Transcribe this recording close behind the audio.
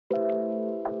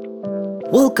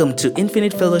Welcome to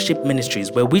Infinite Fellowship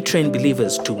Ministries, where we train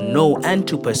believers to know and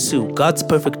to pursue God's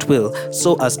perfect will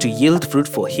so as to yield fruit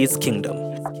for His kingdom.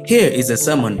 Here is a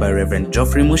sermon by Rev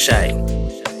Geoffrey Muchai.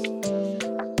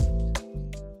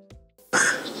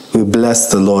 We bless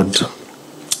the Lord.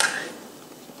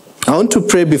 I want to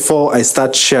pray before I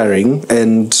start sharing,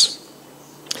 and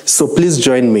so please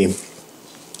join me.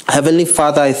 Heavenly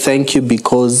Father, I thank you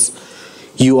because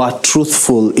you are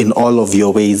truthful in all of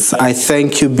your ways. I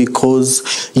thank you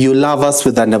because you love us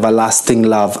with an everlasting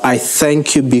love. I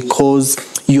thank you because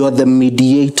you are the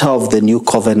mediator of the new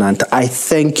covenant. I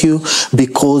thank you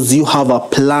because you have a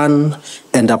plan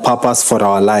and a purpose for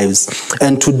our lives.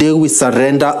 And today we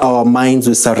surrender our minds,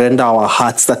 we surrender our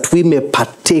hearts, that we may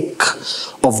partake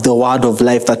of the word of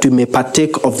life, that we may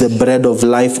partake of the bread of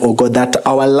life, oh God, that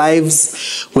our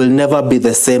lives will never be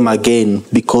the same again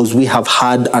because we have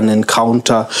had an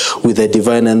encounter with the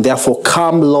divine. And therefore,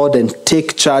 come, Lord, and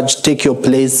take charge, take your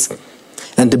place,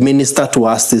 and minister to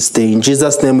us this day. In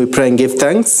Jesus' name we pray and give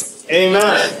thanks.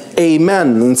 Amen.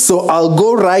 Amen. And so I'll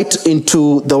go right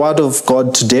into the word of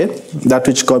God today, that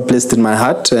which God placed in my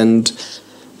heart. And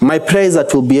my prayer is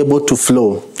that we'll be able to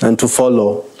flow and to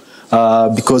follow,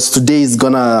 because today is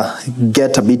going to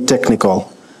get a bit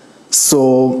technical.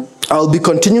 So I'll be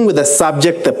continuing with the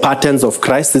subject, the patterns of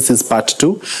Christ. This is part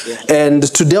 2. Yeah. And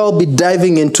today I'll be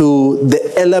diving into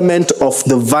the element of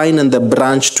the vine and the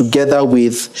branch together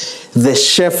with the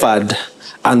shepherd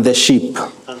and the sheep.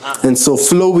 And so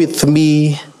flow with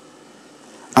me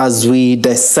as we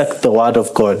dissect the word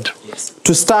of God. Yes.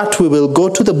 To start, we will go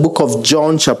to the book of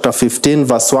John chapter 15,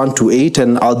 verse 1 to 8,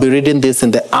 and I'll be reading this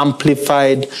in the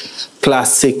Amplified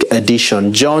Classic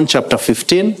Edition. John chapter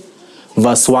 15,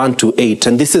 verse 1 to 8.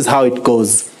 And this is how it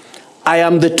goes. I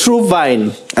am the true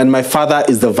vine, and my Father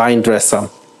is the vine dresser.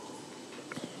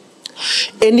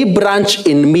 Any branch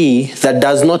in me that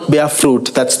does not bear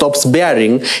fruit, that stops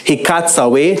bearing, he cuts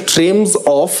away, trims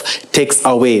off, takes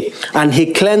away. And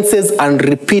he cleanses and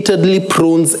repeatedly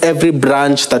prunes every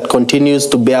branch that continues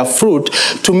to bear fruit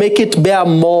to make it bear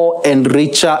more and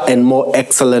richer and more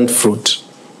excellent fruit.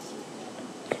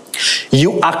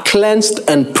 You are cleansed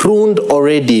and pruned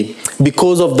already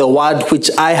because of the word which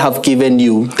I have given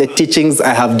you, the teachings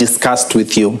I have discussed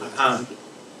with you.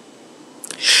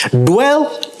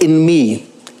 Dwell in me,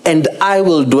 and I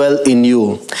will dwell in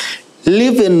you.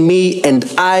 Live in me, and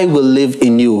I will live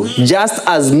in you. Just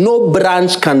as no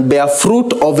branch can bear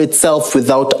fruit of itself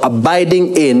without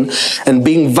abiding in and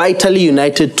being vitally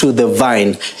united to the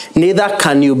vine, neither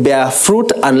can you bear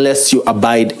fruit unless you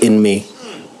abide in me.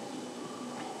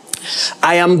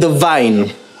 I am the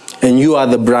vine, and you are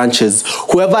the branches.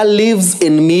 Whoever lives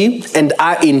in me and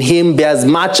I in him bears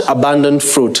much abundant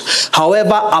fruit.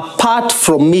 However, apart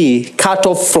from me, cut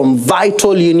off from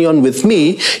vital union with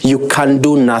me, you can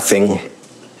do nothing.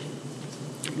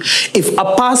 If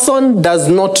a person does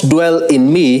not dwell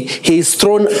in me, he is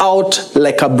thrown out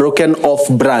like a broken off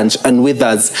branch and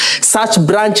withers. Such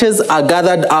branches are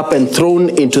gathered up and thrown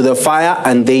into the fire,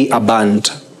 and they are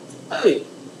burned.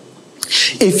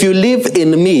 If you live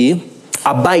in me,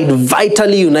 abide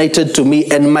vitally united to me,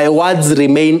 and my words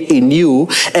remain in you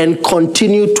and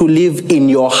continue to live in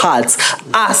your hearts,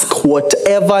 ask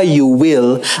whatever you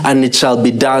will, and it shall be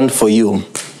done for you.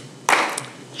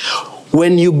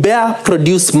 When you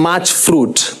produce much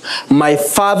fruit, my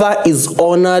Father is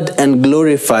honored and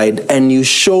glorified, and you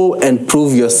show and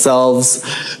prove yourselves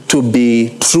to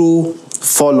be true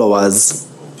followers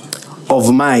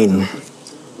of mine.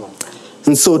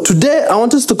 And so today I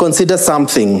want us to consider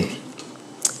something.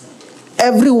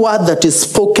 Every word that is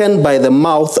spoken by the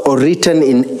mouth or written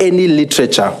in any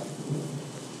literature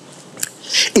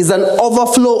is an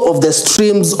overflow of the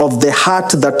streams of the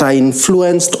heart that are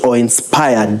influenced or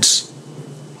inspired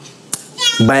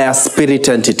by a spirit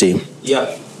entity.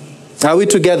 Yeah. Are we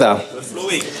together? We're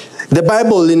flowing. The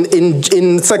Bible in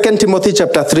 2 Timothy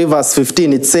chapter 3 verse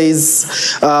 15, it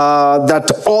says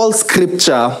that all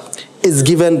scripture is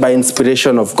given by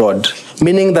inspiration of God,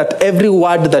 meaning that every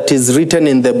word that is written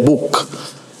in the book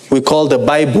we call the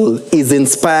Bible is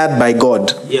inspired by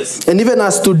God. Yes. And even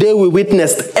as today we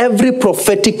witnessed, every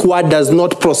prophetic word does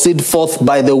not proceed forth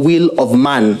by the will of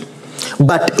man,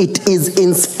 but it is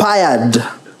inspired,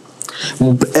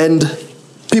 and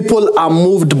people are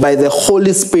moved by the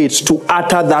Holy Spirit to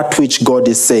utter that which God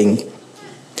is saying.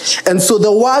 And so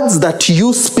the words that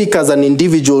you speak as an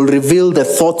individual reveal the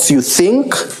thoughts you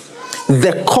think,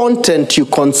 the content you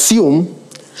consume,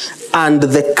 and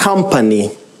the company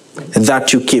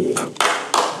that you keep.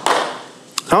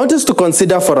 I want us to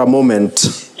consider for a moment.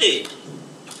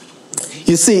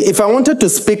 You see, if I wanted to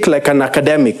speak like an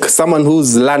academic, someone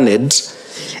who's learned,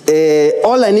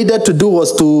 all I needed to do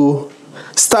was to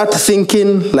start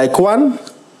thinking like one.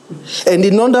 And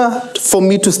in order for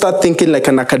me to start thinking like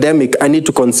an academic, I need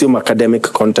to consume academic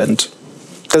content.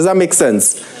 Does that make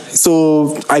sense?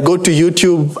 So I go to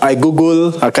YouTube, I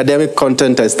Google academic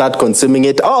content, I start consuming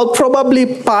it. I'll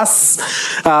probably pass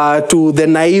to the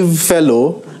naive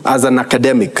fellow as an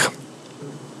academic.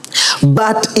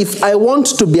 But if I want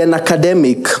to be an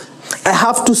academic, I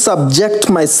have to subject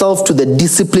myself to the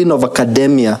discipline of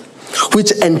academia,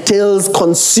 which entails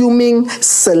consuming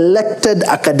selected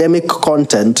academic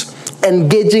content,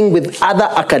 engaging with other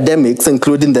academics,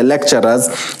 including the lecturers,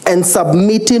 and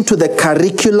submitting to the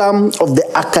curriculum of the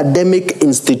academic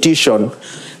institution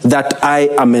that I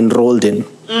am enrolled in.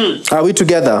 Are we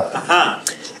together?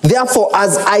 Therefore,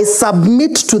 as I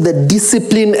submit to the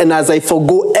discipline and as I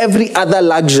forgo every other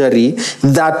luxury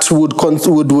that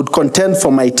would contend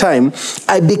for my time,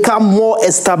 I become more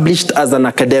established as an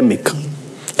academic.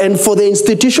 And for the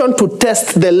institution to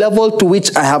test the level to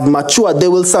which I have matured, they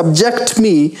will subject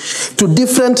me to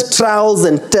different trials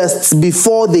and tests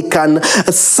before they can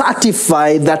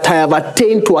certify that I have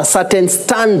attained to a certain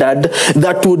standard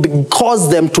that would cause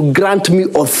them to grant me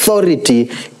authority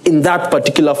in that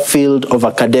particular field of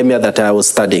academia that I was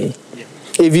studying.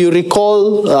 If you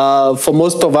recall, for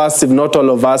most of us, if not all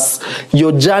of us,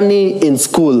 your journey in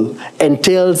school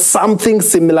entails something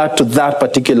similar to that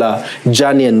particular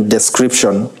journey and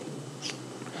description.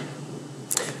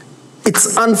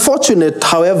 It's unfortunate,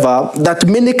 however, that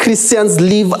many Christians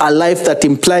live a life that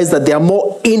implies that they are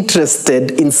more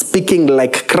interested in speaking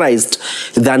like Christ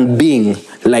than being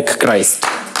like Christ.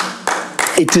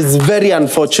 It is very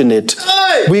unfortunate.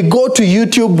 We go to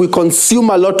YouTube, we consume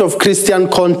a lot of Christian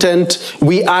content,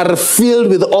 we are filled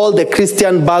with all the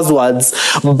Christian buzzwords,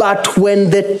 but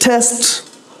when the test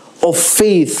of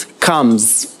faith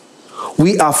comes,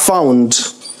 we are found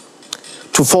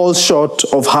to fall short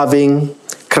of having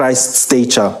Christ's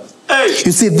stature.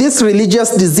 You see, this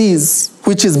religious disease,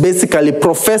 which is basically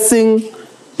professing,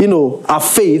 a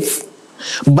faith,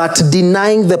 but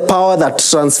denying the power that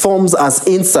transforms us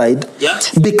inside,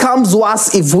 becomes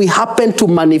worse if we happen to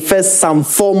manifest some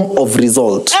form of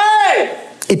result.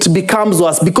 It becomes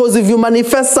worse because if you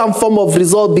manifest some form of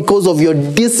result because of your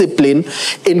discipline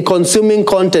in consuming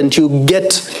content, you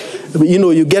get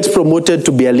promoted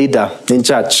to be a leader in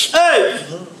church.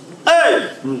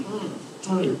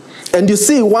 And you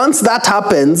see, once that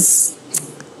happens,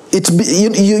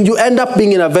 you end up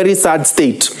being in a very sad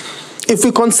state. If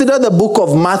we consider the book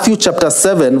of Matthew chapter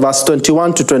 7, verse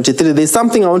 21 to 23, there's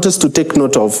something I want us to take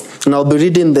note of, and I'll be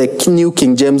reading the New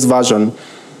King James Version.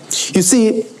 You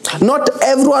see, not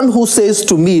everyone who says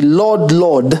to me, Lord,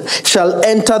 Lord, shall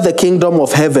enter the kingdom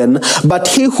of heaven, but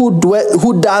he who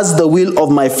does the will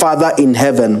of my Father in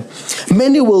heaven.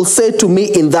 Many will say to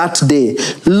me in that day,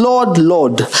 Lord,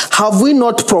 Lord, have we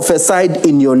not prophesied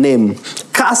in your name,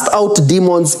 cast out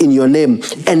demons in your name,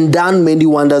 and done many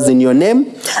wonders in your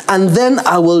name? And then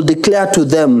I will declare to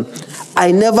them,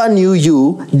 I never knew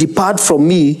you. Depart from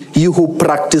me, you who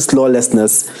practice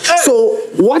lawlessness. So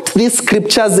what these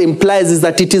scriptures implies is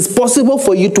that it is possible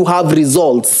for you to have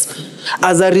results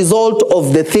as a result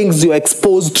of the things you're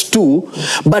exposed to,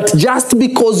 but just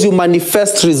because you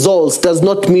manifest results does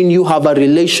not mean you have a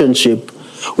relationship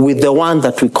with the one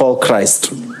that we call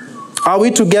Christ. Are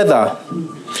we together?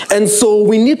 And so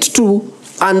we need to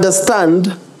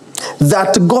understand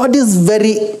that God is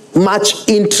very much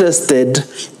interested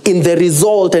in the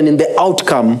result and in the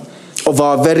outcome of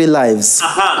our very lives.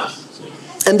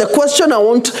 And the question I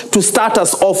want to start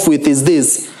us off with is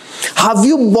this. Have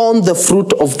you borne the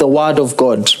fruit of the word of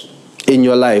God in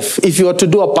your life? If you were to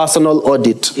do a personal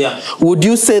audit, would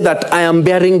you say that I am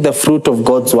bearing the fruit of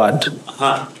God's word?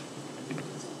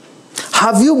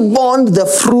 Have you borne the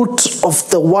fruit of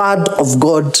the word of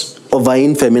God over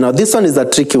infamy? Now, this one is a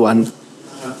tricky one.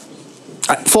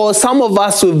 For some of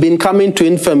us, we've been coming to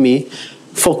infamy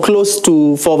for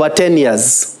over 10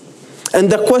 years. And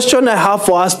the question I have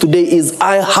for us today is,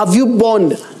 have you borne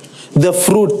the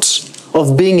fruit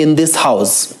of being in this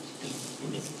house?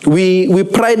 We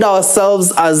pride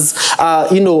ourselves as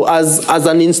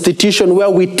an institution where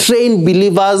we train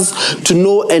believers to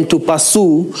know and to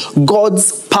pursue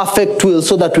God's perfect will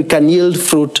so that we can yield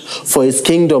fruit for his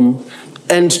kingdom.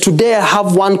 And today I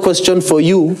have one question for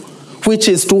you, which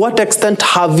is, to what extent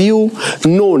have you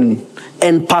known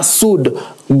and pursued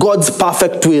God's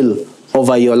perfect will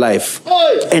over your life?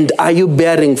 And are you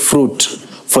bearing fruit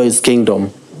for his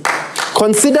kingdom?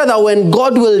 Consider that when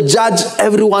God will judge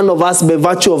every one of us by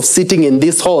virtue of sitting in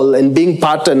this hall and being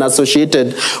part and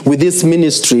associated with this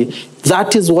ministry,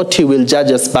 that is what he will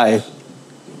judge us by.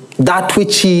 that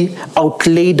which he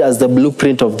outlaid as the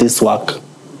blueprint of this work.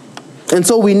 And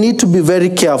so we need to be very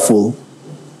careful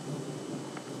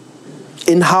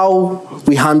in how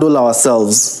we handle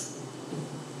ourselves.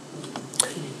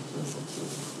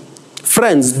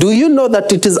 Friends, do you know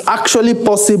that it is actually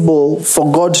possible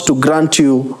for God to grant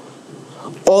you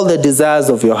all the desires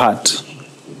of your heart?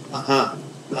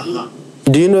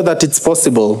 Do you know that it's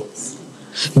possible?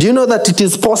 Do you know that it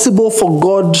is possible for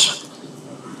God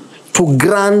to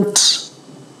grant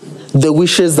the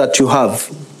wishes that you have?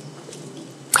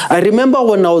 I remember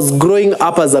when I was growing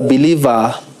up as a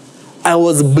believer, I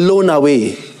was blown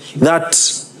away that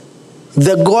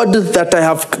the God that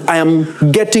I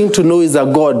am getting to know is a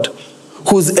God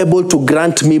who's able to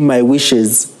grant me my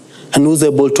wishes and who's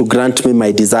able to grant me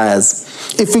my desires.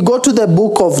 If we go to the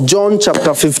book of John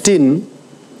chapter 15,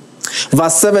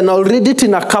 verse 7, I'll read it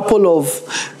in a couple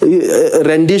of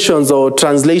renditions or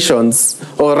translations,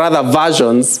 or rather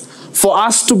versions, for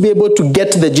us to be able to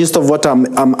get the gist of what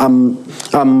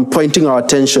I'm pointing our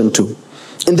attention to.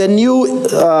 In the New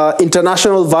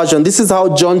International Version, this is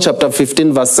how John chapter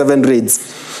 15 verse 7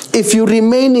 reads. If you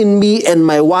remain in me and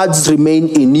my words remain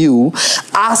in you,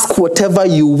 ask whatever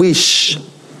you wish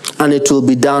and it will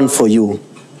be done for you.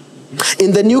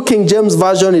 In the New King James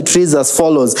Version, it reads as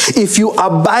follows. If you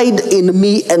abide in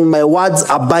me and my words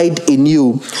abide in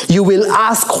you, you will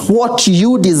ask what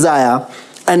you desire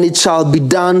and it shall be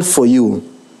done for you.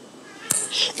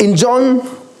 In John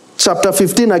chapter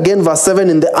 15, again, verse 7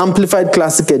 in the Amplified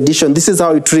Classic Edition, this is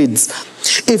how it reads.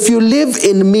 If you live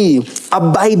in me,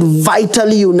 abide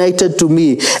vitally united to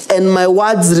me, and my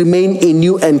words remain in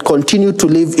you and continue to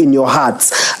live in your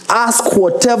hearts, ask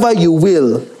whatever you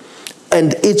will,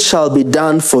 and it shall be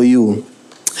done for you.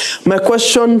 My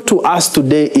question to us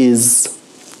today is,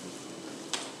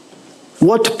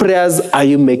 what prayers are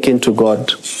you making to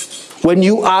God? When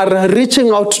you are reaching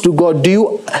out to God, do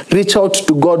you reach out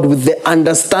to God with the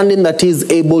understanding that He is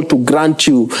able to grant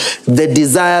you the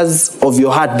desires of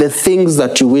your heart, the things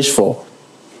that you wish for?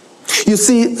 You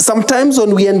see, sometimes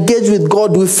when we engage with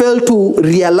God, we fail to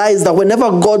realize that whenever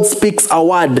God speaks a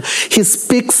word, He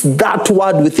speaks that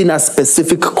word within a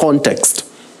specific context.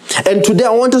 And today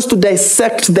I want us to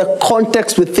dissect the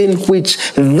context within which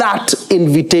that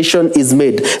invitation is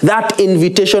made. That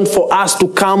invitation for us to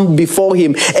come before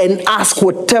Him and ask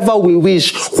whatever we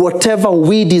wish, whatever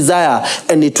we desire,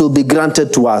 and it will be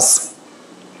granted to us.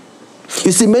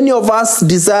 You see, many of us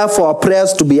desire for our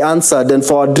prayers to be answered and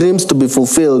for our dreams to be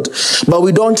fulfilled, but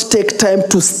we don't take time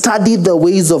to study the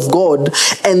ways of God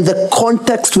and the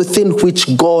context within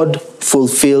which God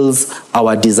fulfills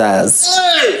our desires.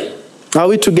 Hey! Are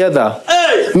we together?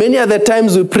 Hey! Many other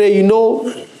times we pray,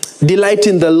 delight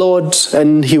in the Lord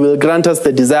and He will grant us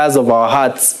the desires of our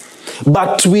hearts.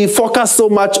 But we focus so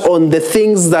much on the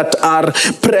things that are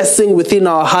pressing within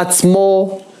our hearts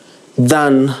more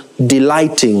than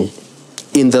delighting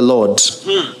in the Lord.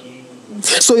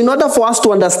 So in order for us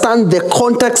to understand the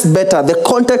context better, the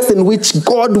context in which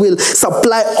God will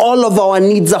supply all of our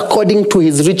needs according to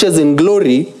His riches in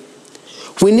glory,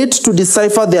 we need to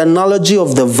decipher the analogy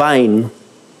of the vine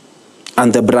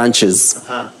and the branches.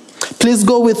 Please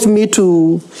go with me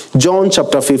to John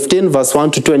chapter 15, verse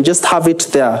 1 to 2, and just have it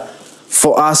there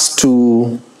for us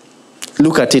to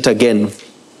look at it again.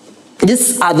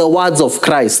 These are the words of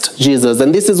Christ Jesus,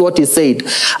 and this is what He said.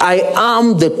 I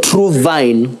am the true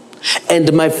vine,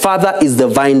 and my Father is the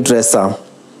vine dresser.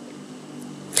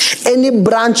 Any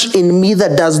branch in me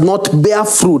that does not bear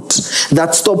fruit,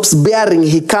 that stops bearing,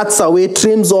 He cuts away,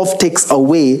 trims off, takes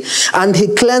away, and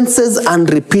He cleanses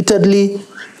and repeatedly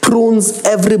prunes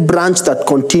every branch that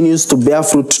continues to bear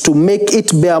fruit, to make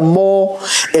it bear more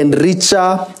and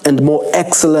richer and more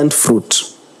excellent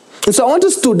fruit. And so I want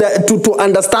us to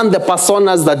understand the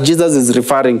personas that Jesus is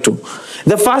referring to.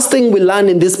 The first thing we learn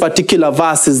in this particular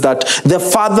verse is that the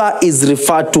Father is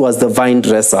referred to as the vine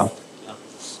dresser.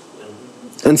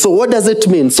 And so what does it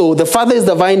mean? So the Father is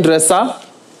the vine dresser.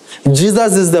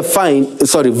 Jesus is the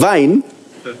vine.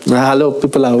 Hello,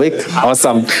 people are awake?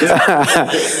 Awesome.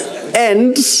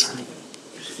 And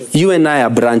you and I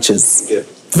are branches.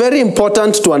 Very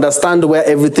important to understand where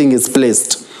everything is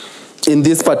placed in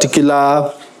this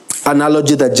particular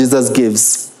analogy that Jesus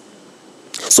gives.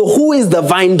 So who is the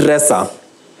vine dresser?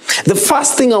 The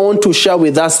first thing I want to share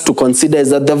with us to consider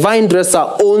is that the vine dresser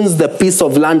owns the piece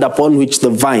of land upon which the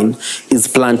vine is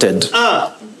planted.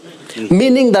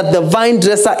 Meaning that the vine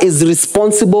dresser is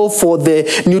responsible for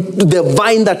the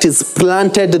vine that is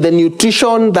planted, the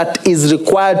nutrition that is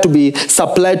required to be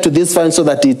supplied to this vine so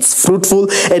that it's fruitful,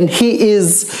 and he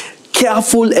is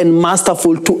careful and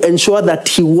masterful to ensure that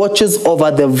he watches over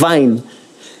the vine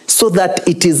so that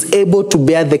it is able to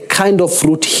bear the kind of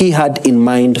fruit he had in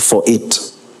mind for it.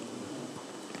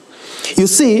 You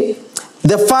see,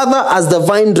 the Father as the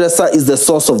vine dresser is the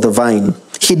source of the vine.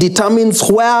 He determines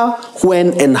where,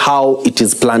 when, and how it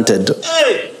is planted.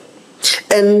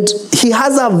 And he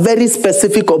has a very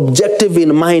specific objective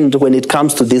in mind when it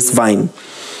comes to this vine.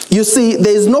 You see,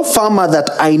 there is no farmer that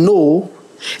I know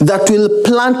that will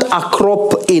plant a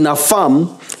crop in a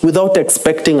farm without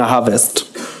expecting a harvest.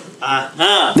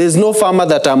 There's no farmer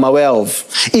that I'm aware of.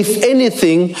 If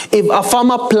anything, if a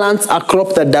farmer plants a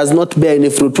crop that does not bear any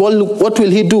fruit, what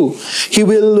will he do? He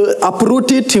will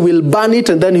uproot it, he will burn it,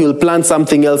 and then he will plant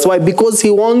something else. Why? Because he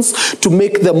wants to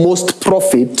make the most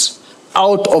profit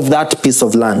out of that piece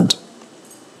of land.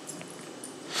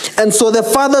 And so the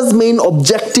Father's main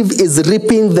objective is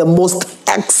reaping the most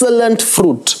excellent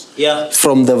fruit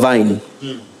from the vine.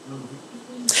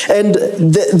 And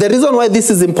the reason why this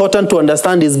is important to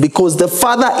understand is because the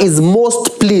Father is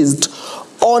most pleased,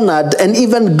 honored, and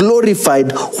even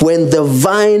glorified when the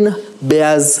vine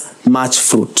bears much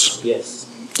fruit. Yes.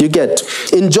 You get?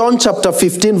 In John chapter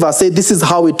 15 verse 8, this is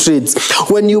how it reads.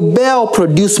 When you bear or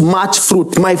produce much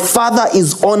fruit, my Father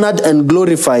is honored and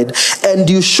glorified, and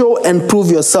you show and prove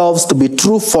yourselves to be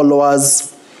true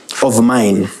followers of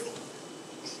mine.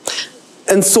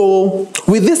 And so,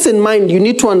 with this in mind, you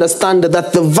need to understand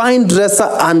that the vine dresser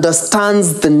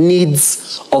understands the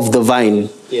needs of the vine.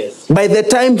 Yes. By the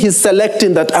time he's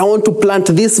selecting that I want to plant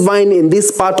this vine in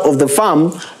this part of the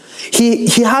farm, he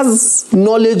has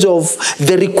knowledge of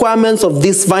the requirements of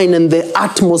this vine and the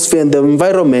atmosphere and the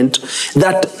environment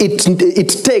that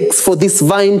it takes for this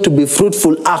vine to be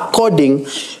fruitful according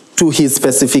to his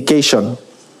specification.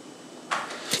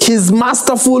 He's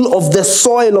masterful of the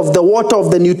soil, of the water,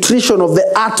 of the nutrition, of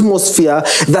the atmosphere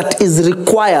that is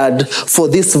required for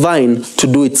this vine to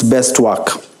do its best work.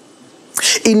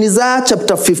 In Isaiah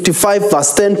chapter 55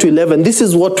 verse 10 to 11, this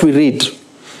is what we read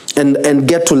and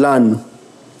get to learn.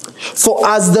 For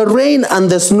as the rain and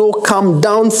the snow come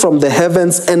down from the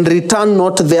heavens and return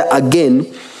not there again,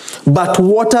 but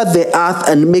water the earth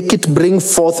and make it bring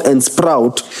forth and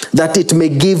sprout, that it may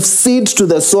give seed to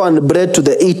the sower and bread to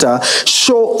the eater,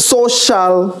 so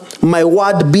shall my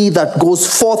word be that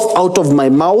goes forth out of my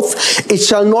mouth. It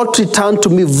shall not return to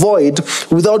me void,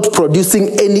 without producing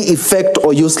any effect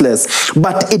or useless,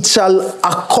 but it shall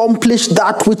accomplish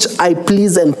that which I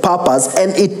please and purpose,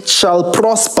 and it shall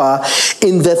prosper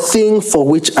in the thing for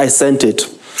which I sent it.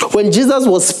 When Jesus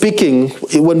was speaking,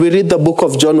 when we read the book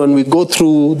of John, when we go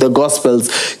through the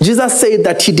Gospels, Jesus said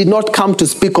that he did not come to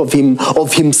speak of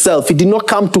himself. He did not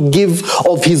come to give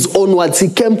of his own words. He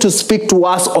came to speak to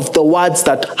us of the words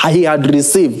that he had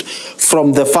received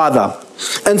from the Father.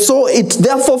 And so it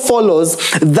therefore follows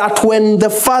that when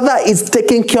the Father is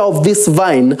taking care of this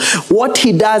vine, what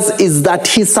he does is that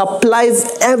he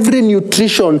supplies every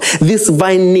nutrition this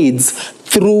vine needs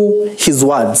through his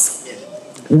words.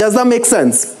 Does that make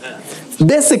sense?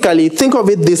 Basically, think of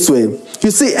it this way.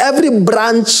 You see, every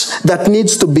branch that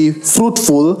needs to be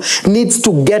fruitful needs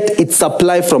to get its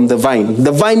supply from the vine.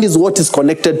 The vine is what is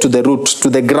connected to the root, to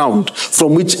the ground,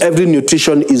 from which every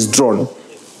nutrition is drawn.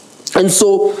 And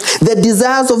so, the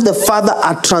desires of the Father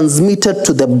are transmitted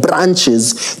to the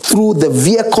branches through the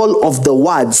vehicle of the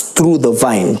words, through the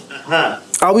vine.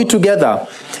 Are we together?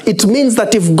 It means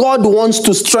that if God wants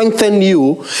to strengthen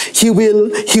you, he will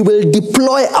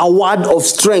deploy a word of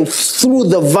strength through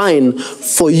the vine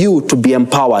for you to be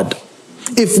empowered.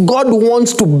 If God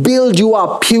wants to build you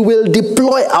up, he will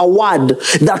deploy a word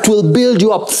that will build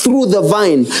you up through the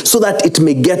vine so that it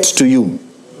may get to you.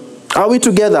 Are we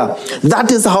together?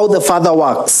 That is how the Father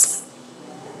works.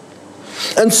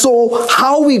 And so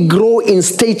how we grow in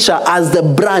stature as the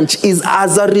branch is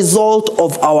as a result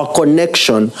of our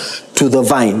connection to the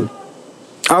vine.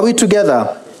 Are we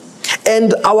together?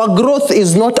 And our growth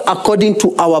is not according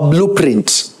to our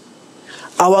blueprint.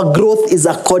 Our growth is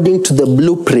according to the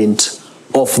blueprint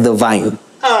of the vine.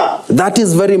 That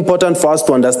is very important for us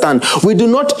to understand. We do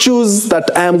not choose that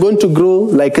I am going to grow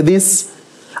like this.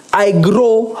 I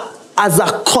grow as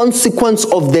a consequence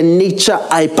of the nature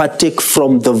I partake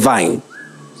from the vine.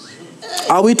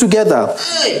 Are we together?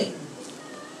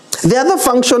 The other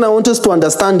function I want us to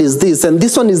understand is this, and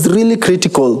this one is really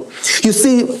critical. You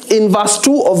see, in verse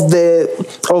 2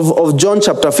 of John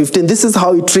chapter 15, this is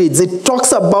how it reads. It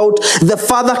talks about the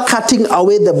Father cutting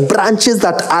away the branches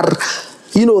that are,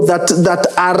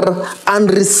 that are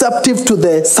unreceptive to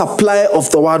the supply of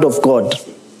the word of God.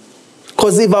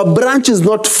 Because if a branch is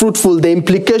not fruitful, the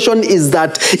implication is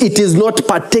that it is not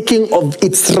partaking of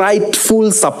its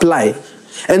rightful supply.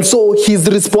 And so his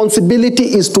responsibility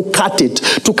is to cut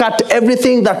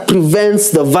everything that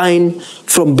prevents the vine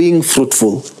from being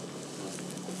fruitful.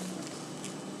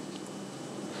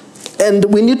 And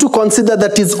we need to consider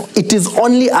that it is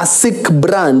only a sick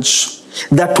branch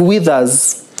that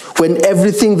withers when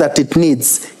everything that it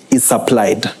needs is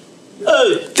supplied.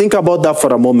 Hey. Think about that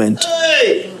for a moment.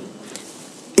 Hey.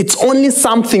 It's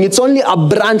only a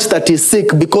branch that is sick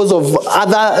because of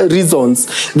other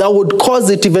reasons that would cause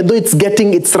it, even though it's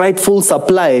getting its rightful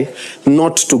supply,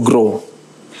 not to grow.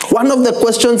 One of the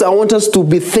questions I want us to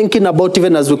be thinking about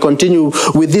even as we continue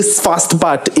with this first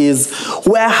part is,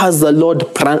 where has the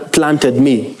Lord planted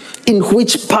me? In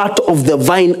which part of the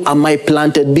vine am I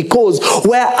planted? Because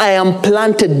where I am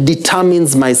planted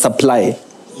determines my supply.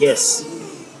 Yes.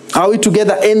 Are we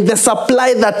together? And the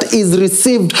supply that is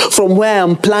received from where I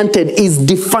am planted is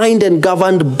defined and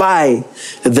governed by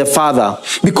the Father.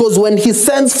 Because when he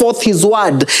sends forth his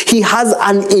word, he has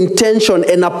an intention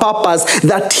and a purpose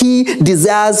that he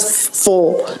desires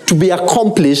for to be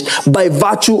accomplished by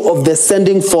virtue of the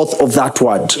sending forth of that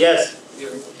word. Yes.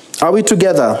 Are we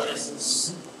together?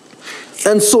 Yes.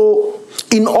 And so,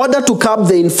 in order to curb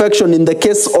the infection in the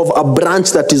case of a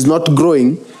branch that is not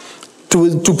growing,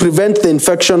 to prevent the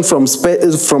infection from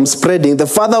spreading, the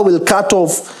Father will cut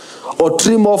off or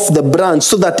trim off the branch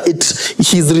so that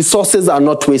his resources are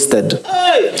not wasted.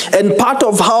 Hey. And part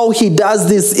of how he does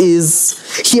this is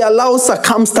he allows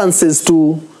circumstances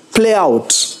to play out.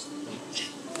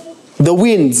 The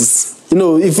winds. You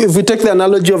know, if we take the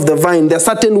analogy of the vine, there are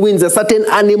certain winds, there are certain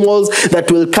animals that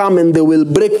will come and they will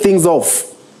break things off.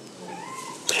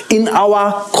 In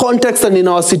our context and in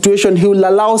our situation, he will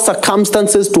allow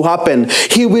circumstances to happen.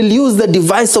 He will use the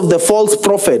device of the false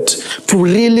prophet to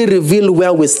really reveal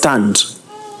where we stand.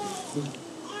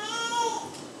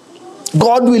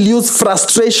 God will use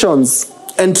frustrations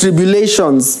and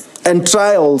tribulations and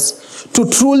trials to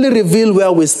truly reveal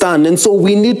where we stand. And so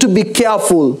we need to be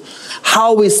careful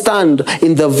how we stand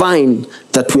in the vine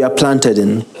that we are planted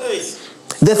in.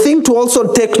 The thing to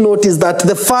also take note is that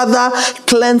the Father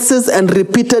cleanses and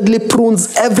repeatedly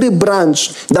prunes every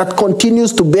branch that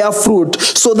continues to bear fruit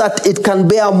so that it can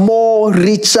bear more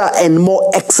richer and more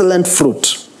excellent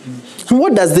fruit. And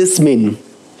what does this mean?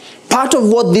 Part of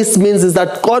what this means is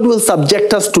that God will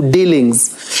subject us to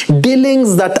dealings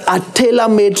that are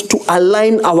tailor-made to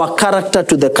align our character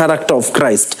to the character of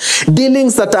Christ.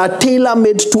 Dealings that are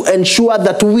tailor-made to ensure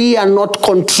that we are not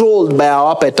controlled by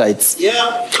our appetites.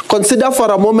 Yeah. Consider for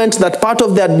a moment that part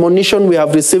of the admonition we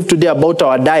have received today about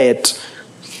our diet,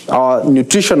 our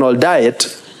nutritional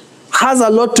diet, has a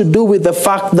lot to do with the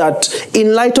fact that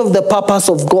in light of the purpose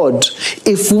of God,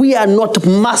 if we are not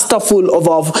masterful of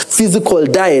our physical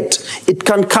diet, it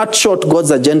can cut short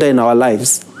God's agenda in our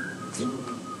lives.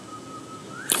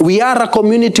 We are a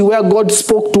community where God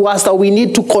spoke to us that we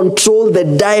need to control the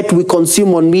diet we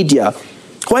consume on media.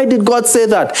 Why did God say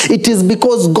that? It is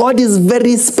because God is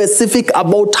very specific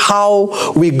about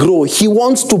how we grow. He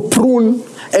wants to prune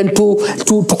and to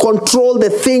control the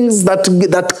things that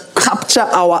capture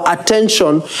our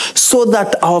attention so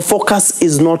that our focus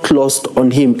is not lost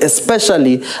on him,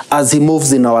 especially as he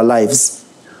moves in our lives.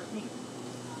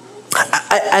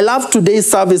 I love today's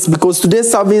service because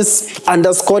today's service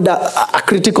underscored a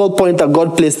critical point that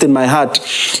God placed in my heart.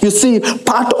 You see,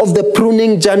 part of the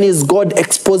pruning journey is God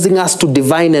exposing us to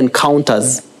divine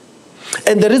encounters.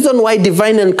 And the reason why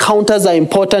divine encounters are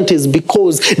important is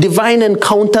because divine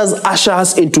encounters usher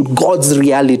us into God's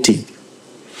reality.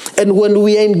 And when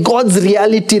we are in God's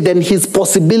reality, then his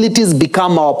possibilities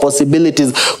become our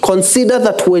possibilities. Consider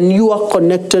that when you are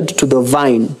connected to the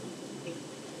vine,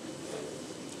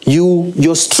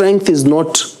 your strength is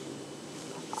not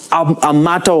a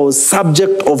matter or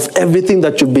subject of everything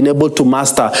that you've been able to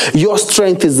master. Your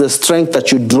strength is the strength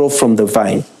that you draw from the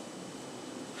vine.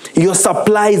 Your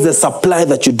supply is the supply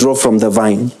that you draw from the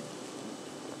vine.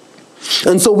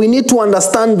 And so we need to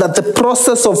understand that the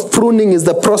process of pruning is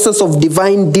the process of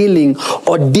divine dealing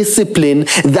or discipline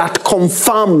that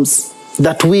confirms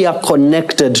that we are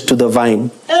connected to the vine.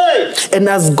 Hey. And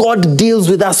as God deals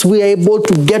with us, we are able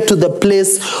to get to the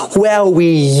place where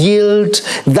we yield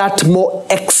that more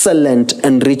excellent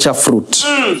and richer fruit.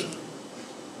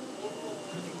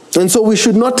 And so we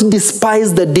should not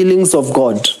despise the dealings of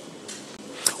God.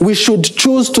 We should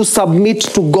choose to submit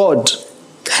to God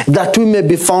that we may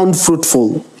be found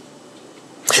fruitful.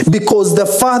 Because the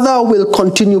Father will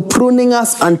continue pruning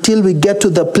us until we get to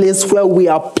the place where we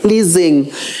are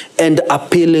pleasing and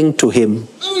appealing to him.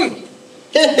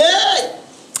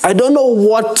 I don't know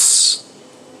what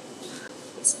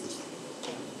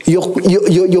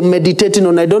you're meditating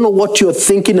on. I don't know what you're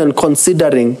thinking and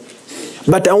considering.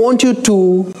 But I want you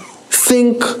to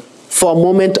think for a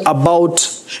moment about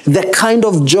the kind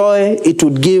of joy it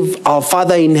would give our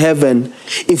Father in heaven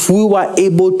if we were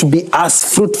able to be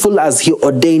as fruitful as he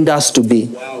ordained us to be.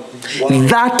 Wow.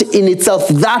 That in itself,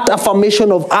 that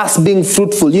affirmation of us being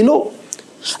fruitful. You know,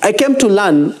 I came to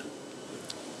learn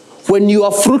when you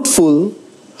are fruitful,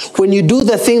 when you do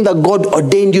the thing that God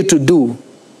ordained you to do,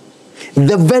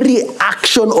 the very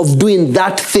action of doing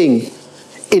that thing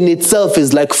in itself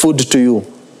is like food to you.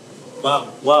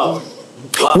 Wow. Wow.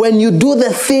 When you do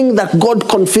the thing that God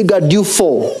configured you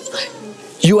for,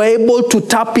 you are able to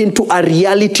tap into a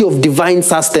reality of divine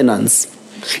sustenance.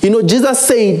 You know, Jesus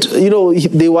said, you know,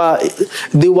 they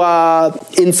were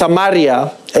in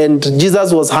Samaria, and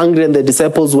Jesus was hungry, and the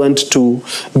disciples went to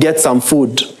get some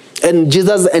food. And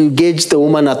Jesus engaged the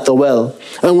woman at the well.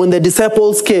 And when the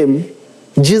disciples came,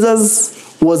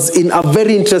 Jesus was in a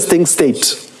very interesting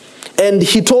state. And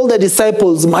he told the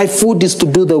disciples, my food is to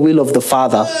do the will of the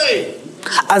Father.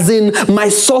 As in, my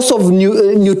source of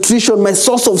nutrition, my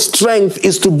source of strength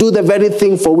is to do the very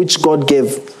thing for which God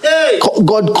gave.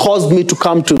 God caused me to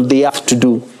come to the earth to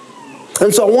do.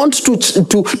 And so I want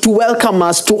to welcome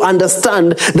us to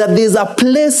understand that there's a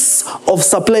place of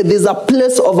supply, there's a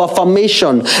place of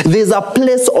affirmation, there's a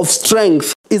place of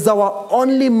strength. Is our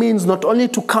only means not only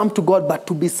to come to God, but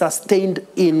to be sustained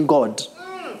in God.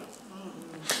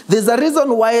 There's a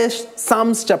reason why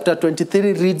Psalms chapter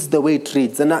 23 reads the way it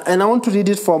reads. And I want to read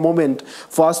it for a moment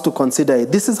for us to consider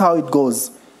it. This is how it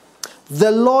goes.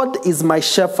 The Lord is my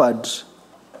shepherd.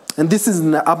 And this is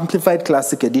in the Amplified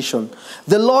Classic Edition.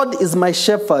 The Lord is my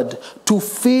shepherd to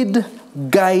feed,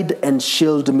 guide, and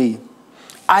shield me.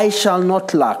 I shall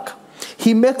not lack.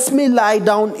 He makes me lie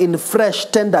down in fresh,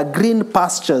 tender, green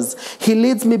pastures. He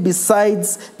leads me beside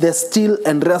the still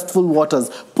and restful waters.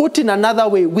 Put in another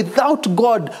way, without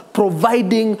God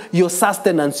providing your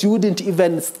sustenance, you wouldn't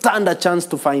even stand a chance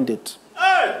to find it.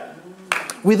 Hey!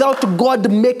 Without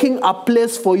God making a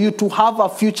place for you to have a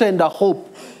future and a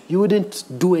hope, you wouldn't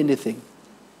do anything.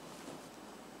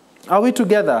 Are we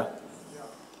together?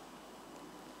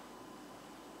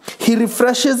 He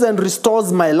refreshes and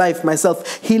restores my life,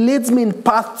 myself. He leads me in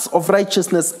paths of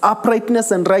righteousness,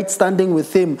 uprightness, and right standing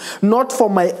with him, not for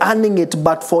my earning it,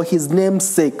 but for his name's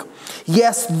sake.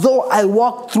 Yes, though I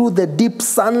walk through the deep,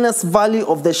 sunless valley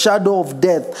of the shadow of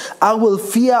death, I will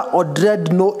fear or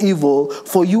dread no evil,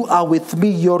 for you are with me.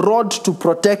 Your rod to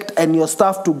protect and your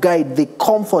staff to guide, they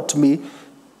comfort me.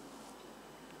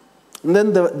 And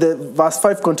then the verse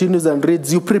 5 continues and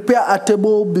reads, you prepare a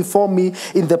table before me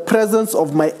in the presence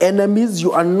of my enemies.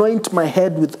 You anoint my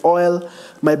head with oil.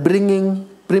 My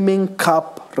brimming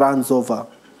cup runs over.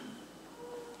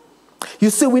 You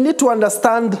see, we need to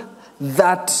understand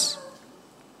that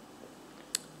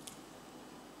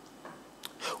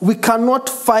we cannot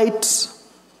fight,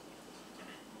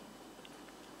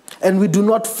 and we do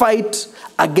not fight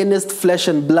against flesh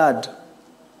and blood.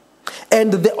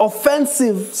 And the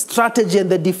offensive strategy and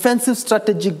the defensive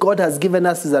strategy God has given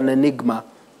us is an enigma.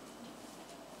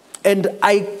 And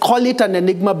I call it an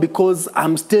enigma because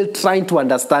I'm still trying to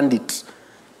understand it.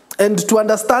 And to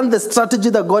understand the strategy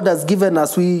that God has given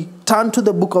us, we turn to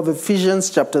the book of Ephesians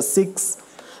chapter 6,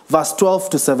 verse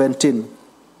 12 to 17.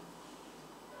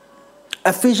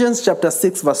 Ephesians chapter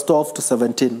 6, verse 12 to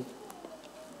 17.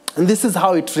 And this is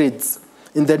how it reads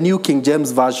in the New King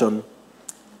James Version.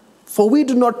 For we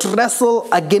do not wrestle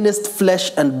against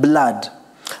flesh and blood,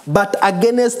 but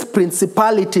against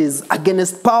principalities,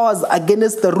 against powers,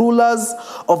 against the rulers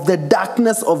of the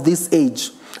darkness of this age,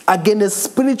 against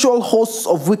spiritual hosts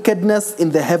of wickedness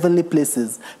in the heavenly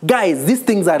places. Guys, these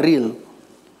things are real.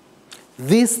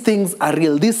 These things are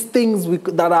real. These things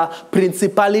that are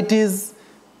principalities,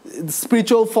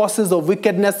 spiritual forces of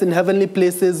wickedness in heavenly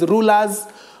places, rulers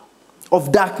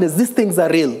of darkness, these things are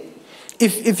real.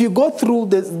 If you go through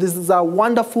this is a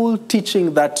wonderful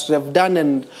teaching that Rev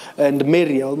Dan and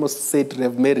Mary, I almost said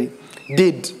Rev Mary,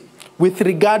 did with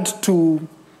regard to,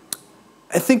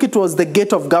 I think it was the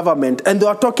gate of government. And they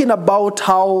were talking about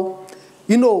how,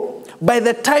 you know, by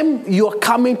the time you're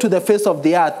coming to the face of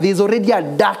the earth, there's already a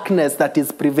darkness that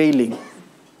is prevailing.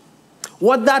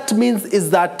 What that means is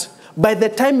that by the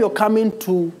time you're coming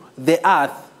to the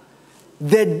earth,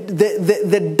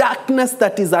 the darkness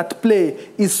that is at play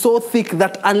is so thick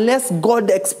that unless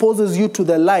God exposes you to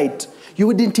the light, you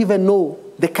wouldn't even know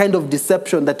the kind of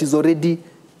deception that is already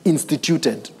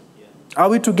instituted. Yeah. Are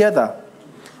we together?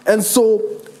 And so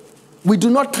we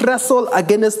do not wrestle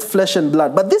against flesh and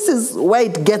blood. But this is where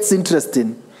it gets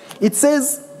interesting. It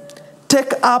says,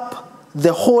 take up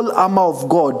the whole armor of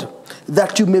God,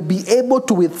 that you may be able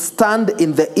to withstand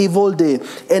in the evil day,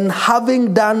 and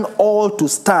having done all to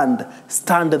stand,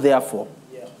 stand therefore.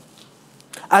 Yeah.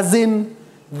 As in,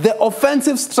 the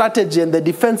offensive strategy and the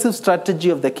defensive strategy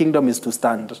of the kingdom is to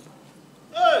stand.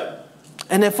 Hey.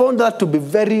 And I found that to be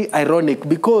very ironic,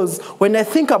 because when I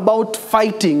think about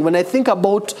fighting, when I think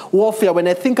about warfare, when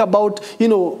I think about,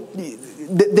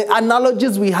 the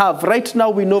analogies we have, right now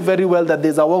we know very well that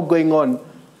there's a war going on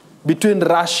between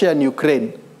Russia and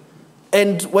Ukraine.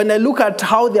 And when I look at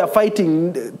how they are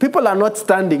fighting, people are not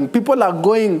standing. People are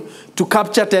going to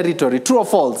capture territory, true or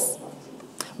false.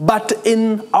 But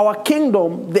in our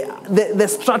kingdom, the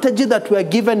strategy that we are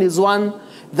given is one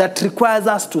that requires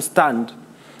us to stand.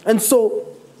 And so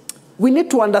we need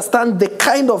to understand the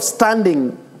kind of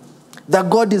standing that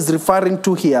God is referring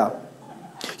to here.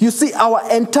 You see,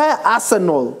 our entire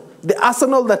arsenal, the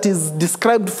arsenal that is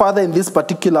described further in this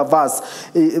particular verse,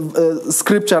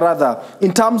 scripture rather,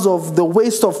 in terms of the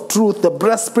waist of truth, the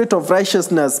breastplate of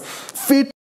righteousness,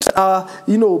 feet,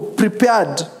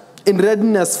 prepared in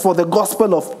readiness for the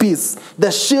gospel of peace, the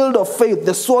shield of faith,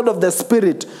 the sword of the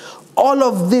Spirit, all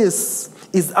of this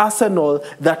is arsenal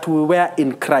that we wear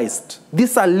in Christ.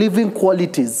 These are living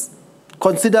qualities.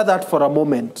 Consider that for a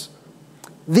moment.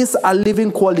 These are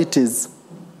living qualities.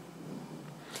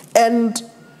 And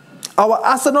our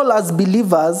arsenal as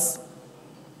believers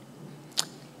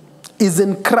is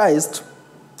in Christ,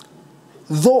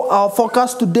 though our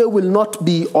focus today will not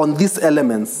be on these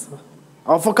elements.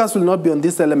 Our focus will not be on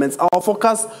these elements. Our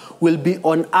focus will be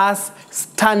on us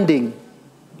standing,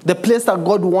 the place that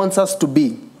God wants us to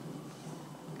be.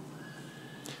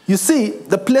 You see,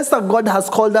 the place that God has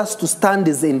called us to stand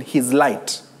is in His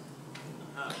light.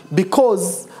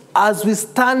 Because as we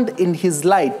stand in His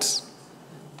light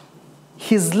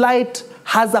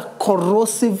has a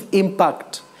corrosive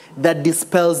impact that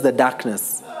dispels the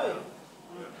darkness.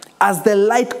 As the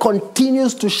light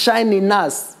continues to shine in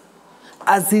us,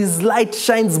 as His light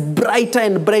shines brighter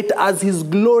and brighter, as His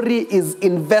glory is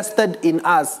invested in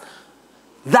us,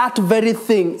 that very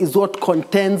thing is what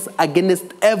contends against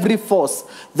every force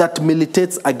that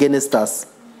militates against us.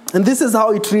 And this is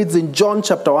how it reads in John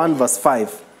chapter 1, verse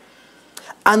 5.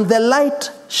 And the light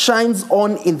shines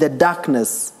on in the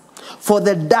darkness, for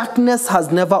the darkness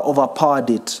has never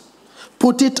overpowered it,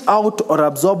 put it out or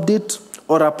absorbed it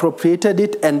or appropriated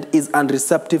it, and is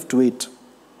unreceptive to it.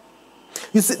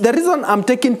 You see, the reason I'm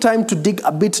taking time to dig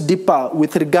a bit deeper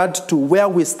with regard to where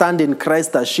we stand in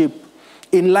Christ as sheep,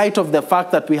 in light of the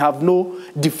fact that we have no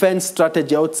defense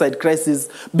strategy outside Christ, is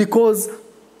because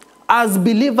as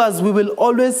believers, we will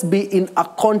always be in a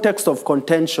context of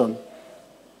contention.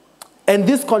 And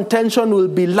this contention will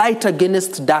be light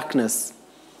against darkness.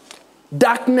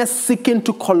 Darkness seeking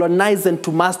to colonize and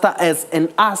to master us,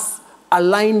 and us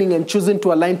aligning and choosing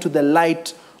to align to the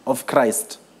light of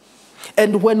Christ.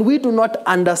 And when we do not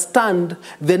understand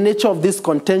the nature of this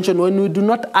contention, when we do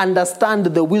not understand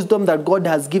the wisdom that God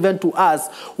has given to us,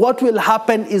 what will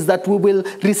happen is that we will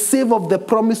receive of the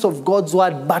promise of God's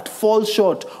word, but fall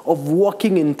short of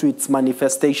walking into its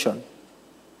manifestation.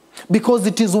 Because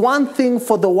it is one thing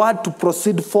for the word to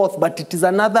proceed forth, but it is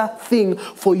another thing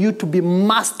for you to be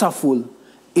masterful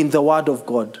in the word of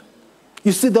God.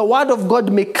 You see, the word of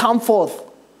God may come forth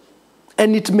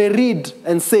and it may read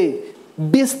and say,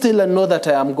 "Be still and know that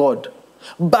I am God."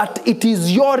 But it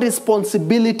is your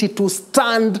responsibility to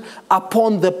stand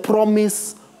upon the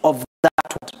promise of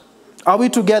that word. Are we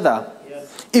together? Yes.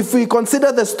 If we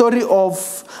consider the story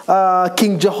of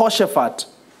King Jehoshaphat,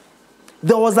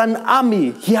 there was an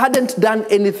army. He hadn't done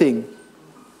anything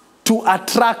to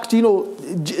attract,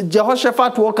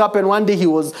 Jehoshaphat woke up and one day he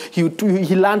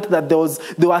learned that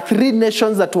there were 3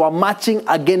 nations that were marching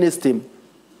against him.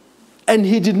 And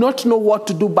he did not know what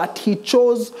to do, but he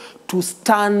chose to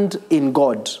stand in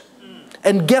God.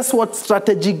 And guess what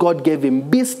strategy God gave him?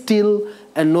 Be still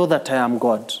and know that I am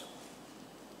God.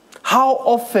 How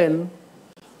often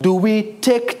do we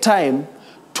take time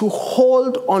to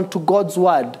hold on to God's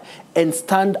word and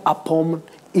stand upon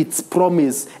its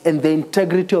promise and the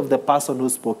integrity of the person who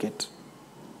spoke it?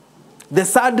 The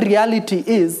sad reality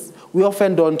is we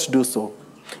often don't do so.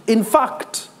 In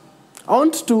fact, I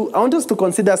want us to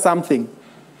consider something.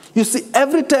 You see,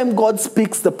 every time God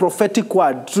speaks the prophetic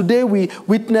word, today we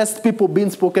witnessed people being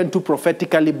spoken to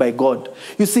prophetically by God.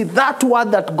 You see, that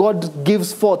word that God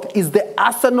gives forth is the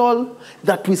arsenal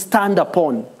that we stand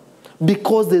upon,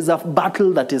 because there's a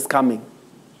battle that is coming.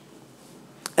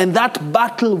 And that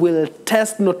battle will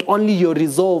test not only your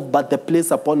resolve, but the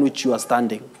place upon which you are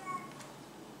standing.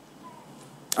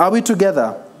 Are we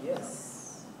together?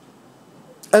 Yes.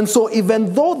 And so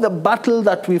even though the battle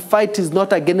that we fight is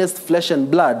not against flesh and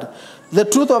blood, the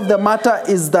truth of the matter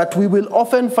is that we will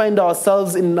often find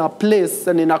ourselves in a place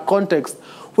and in a context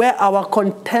where our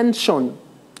contention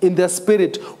in the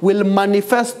spirit will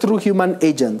manifest through human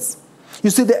agents. You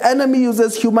see, the enemy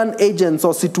uses human agents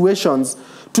or situations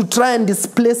to try and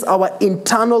displace our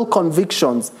internal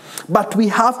convictions. But we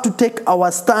have to take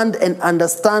our stand and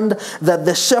understand that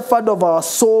the shepherd of our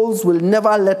souls will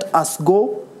never let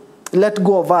go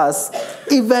of us,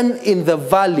 even in the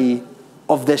valley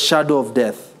of the shadow of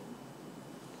death.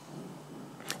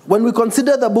 When we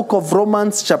consider the book of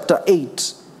Romans chapter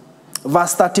 8,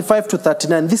 verse 35 to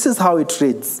 39, this is how it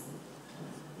reads.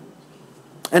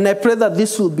 And I pray that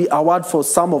this will be a word for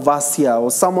some of us here,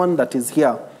 or someone that is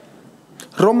here.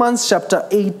 Romans chapter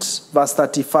 8, verse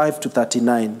 35 to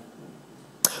 39.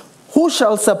 Who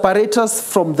shall separate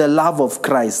us from the love of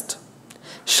Christ?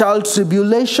 Shall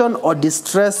tribulation or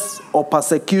distress or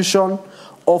persecution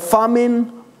or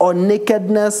famine or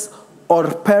nakedness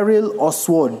or peril or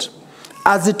sword?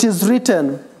 As it is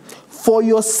written, for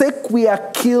your sake we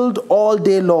are killed all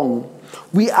day long.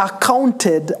 We are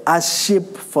counted as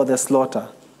sheep for the slaughter.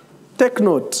 Take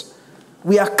note.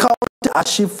 We are counted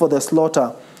as sheep for the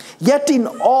slaughter. Yet in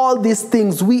all these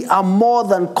things we are more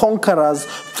than conquerors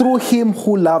through him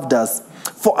who loved us.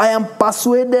 For I am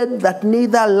persuaded that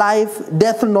neither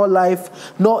death nor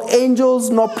life, nor angels,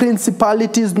 nor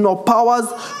principalities, nor powers,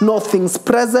 nor things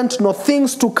present, nor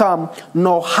things to come,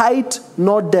 nor height,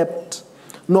 nor depth,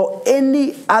 nor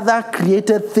any other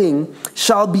created thing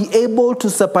shall be able to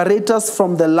separate us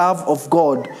from the love of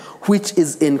God, which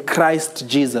is in Christ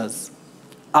Jesus,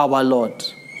 our Lord.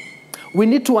 We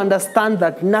need to understand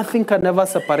that nothing can ever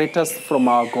separate us from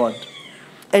our God.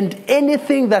 And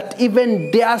anything that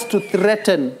even dares to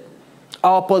threaten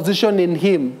our position in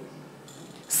him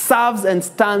serves and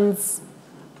stands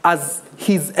as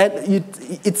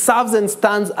it serves and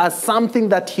stands as something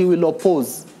that he will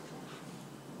oppose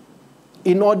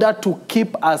in order to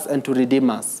keep us and to redeem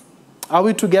us. Are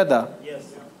we together?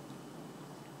 Yes.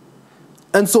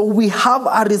 And so we have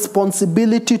a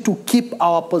responsibility to keep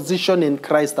our position in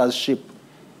Christ as sheep.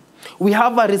 We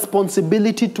have a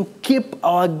responsibility to keep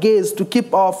our gaze, to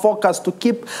keep our focus, to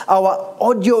keep our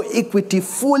audio equity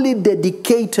fully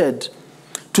dedicated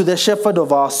to the shepherd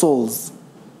of our souls.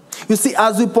 You see,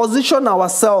 as we position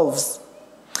ourselves,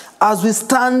 as we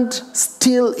stand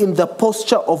still in the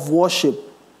posture of worship,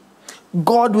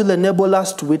 God will enable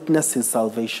us to witness his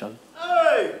salvation.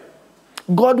 Hey!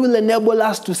 God will enable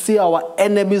us to see our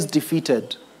enemies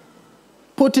defeated.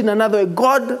 Put in another way,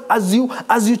 God, as you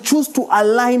choose to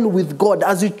align with God,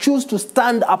 as you choose to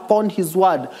stand upon his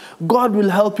word, God will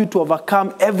help you to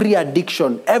overcome every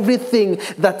addiction, everything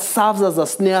that serves as a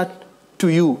snare to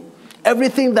you,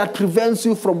 everything that prevents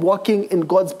you from walking in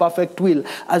God's perfect will.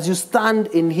 As you stand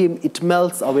in him, it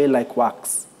melts away like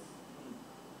wax.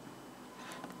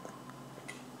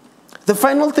 The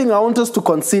final thing I want us to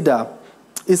consider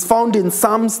is found in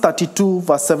Psalms 32,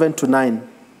 verse 7 to 9.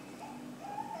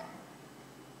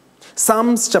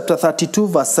 Psalms chapter 32,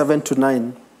 verse 7 to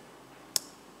 9.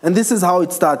 And this is how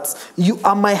it starts. You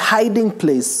are my hiding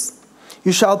place.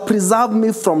 You shall preserve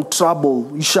me from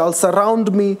trouble. You shall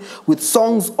surround me with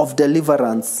songs of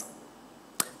deliverance.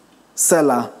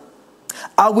 Selah.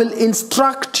 I will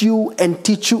instruct you and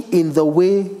teach you in the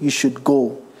way you should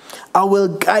go. I will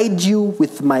guide you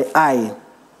with my eye.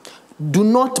 Do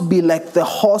not be like the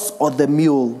horse or the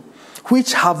mule,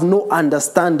 which have no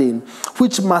understanding,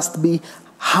 which must be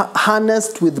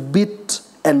harnessed with bit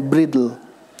and bridle,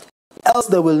 else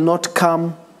they will not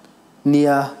come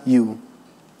near you.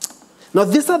 Now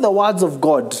these are the words of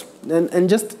God, and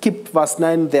just keep verse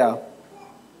 9 there.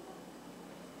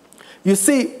 You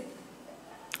see,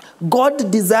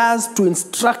 God desires to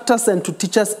instruct us and to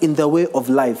teach us in the way of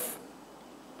life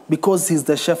because he's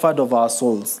the shepherd of our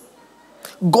souls.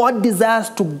 God desires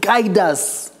to guide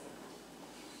us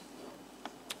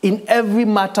in every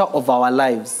matter of our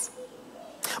lives.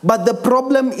 But the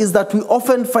problem is that we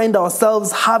often find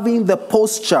ourselves having the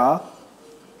posture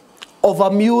of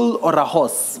a mule or a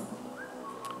horse,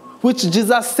 which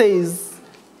Jesus says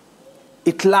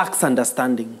it lacks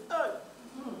understanding.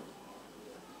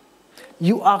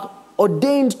 You are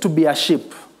ordained to be a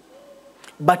sheep,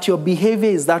 but your behavior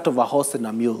is that of a horse and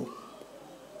a mule.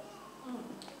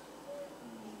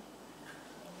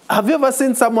 Have you ever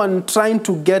seen someone trying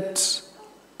to get,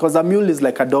 because a mule is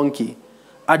like a donkey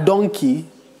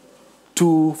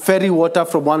to ferry water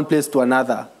from one place to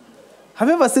another? Have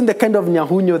you ever seen the kind of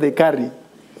nyahunyo they carry?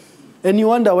 And you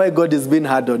wonder why God is being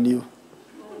hard on you.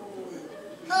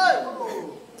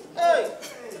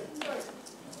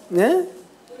 Yeah?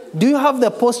 do you have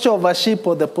the posture of a sheep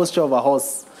or the posture of a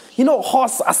horse? You know,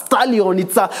 horse, a stallion,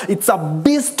 it's a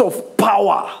beast of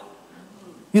power.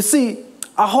 You see,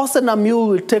 a horse and a mule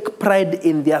will take pride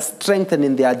in their strength and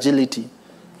in their agility,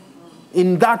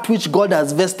 in that which God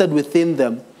has vested within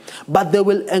them. But they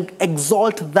will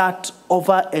exalt that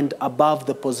over and above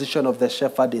the position of the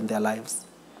shepherd in their lives.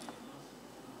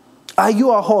 Are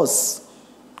you a horse?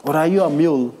 Or are you a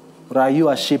mule? Or are you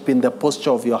a sheep in the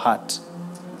posture of your heart?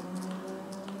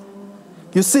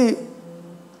 You see,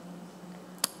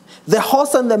 the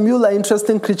horse and the mule are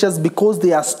interesting creatures because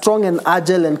they are strong and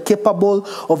agile and capable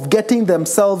of getting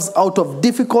themselves out of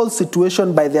difficult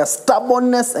situations by their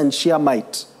stubbornness and sheer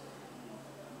might.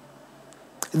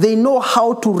 They know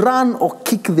how to run or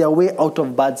kick their way out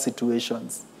of bad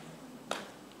situations.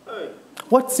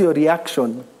 What's your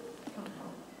reaction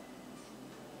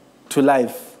to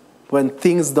life when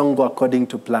things don't go according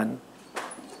to plan?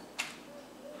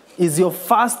 Is your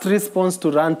first response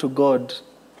to run to God,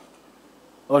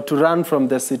 or to run from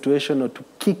the situation, or to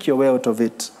kick your way out of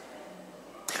it?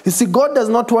 You see, God does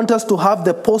not want us to have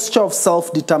the posture of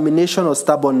self-determination or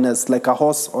stubbornness like a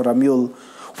horse or a mule,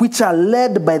 which are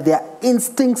led by their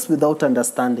instincts without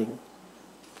understanding.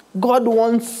 God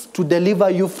wants to deliver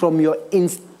you from your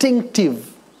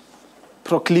instinctive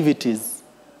proclivities.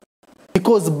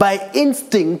 Because by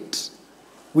instinct,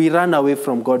 we run away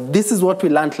from God. This is what we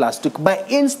learned last week. By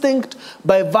instinct,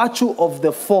 by virtue of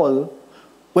the fall,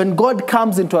 when God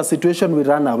comes into a situation, we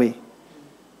run away.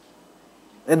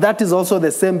 And that is also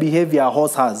the same behavior a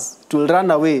horse has. It will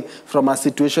run away from a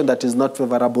situation that is not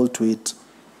favorable to it.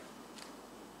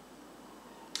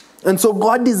 And so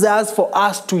God desires for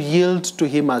us to yield to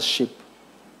him as sheep.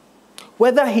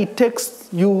 Whether he takes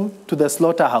you to the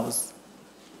slaughterhouse,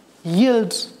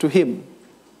 yield to him.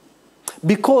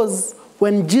 Because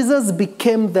when Jesus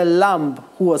became the lamb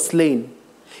who was slain,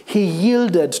 he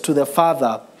yielded to the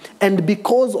Father. And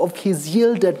because of his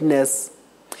yieldedness,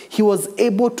 he was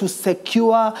able to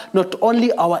secure not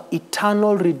only our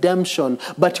eternal redemption,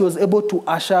 but he was able to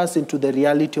usher us into the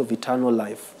reality of eternal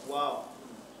life. Wow.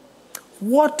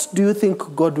 What do you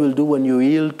think God will do when you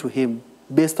yield to him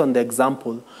based on the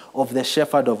example of the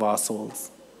shepherd of our souls?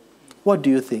 What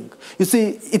do you think? You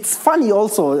see, it's funny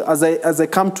also, as I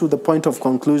come to the point of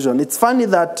conclusion, it's funny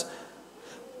that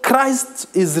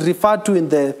Christ is referred to in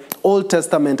the Old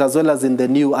Testament as well as in the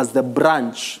New as the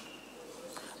branch,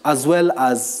 as well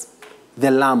as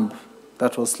the lamb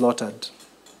that was slaughtered.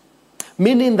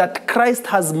 Meaning that Christ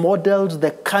has modeled the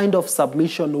kind of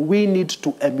submission we need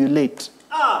to emulate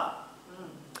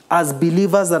as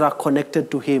believers that are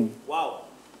connected to him. Wow.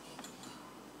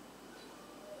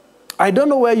 I don't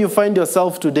know where you find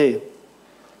yourself today.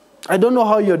 I don't know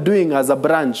how you're doing as a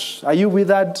branch. Are you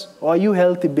withered or are you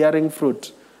healthy, bearing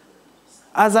fruit?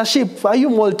 As a sheep, are you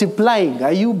multiplying?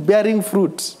 Are you bearing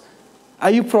fruit?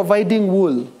 Are you providing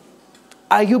wool?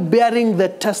 Are you bearing the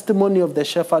testimony of the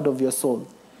shepherd of your soul?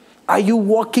 Are you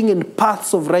walking in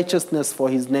paths of righteousness for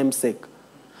his name's sake?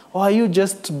 Or are you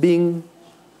just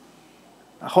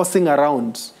horsing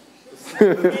around?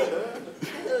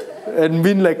 And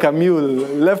being like a mule,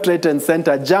 left, right, and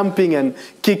center, jumping and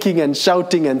kicking and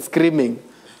shouting and screaming,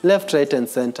 left, right, and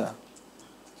center.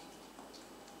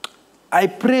 I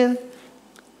pray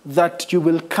that you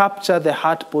will capture the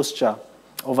heart posture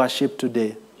of a sheep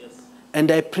today. Yes. And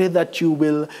I pray that you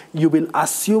will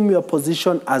assume your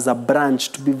position as a branch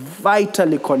to be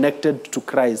vitally connected to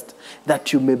Christ,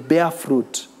 that you may bear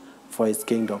fruit for his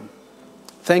kingdom.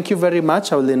 Thank you very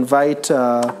much. I will invite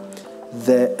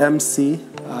the MC,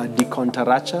 Deacon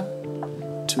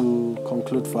Taracha, to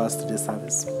conclude for us today's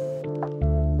service.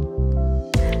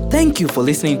 Thank you for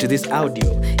listening to this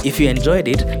audio. If you enjoyed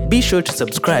it, be sure to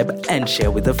subscribe and share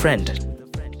with a friend.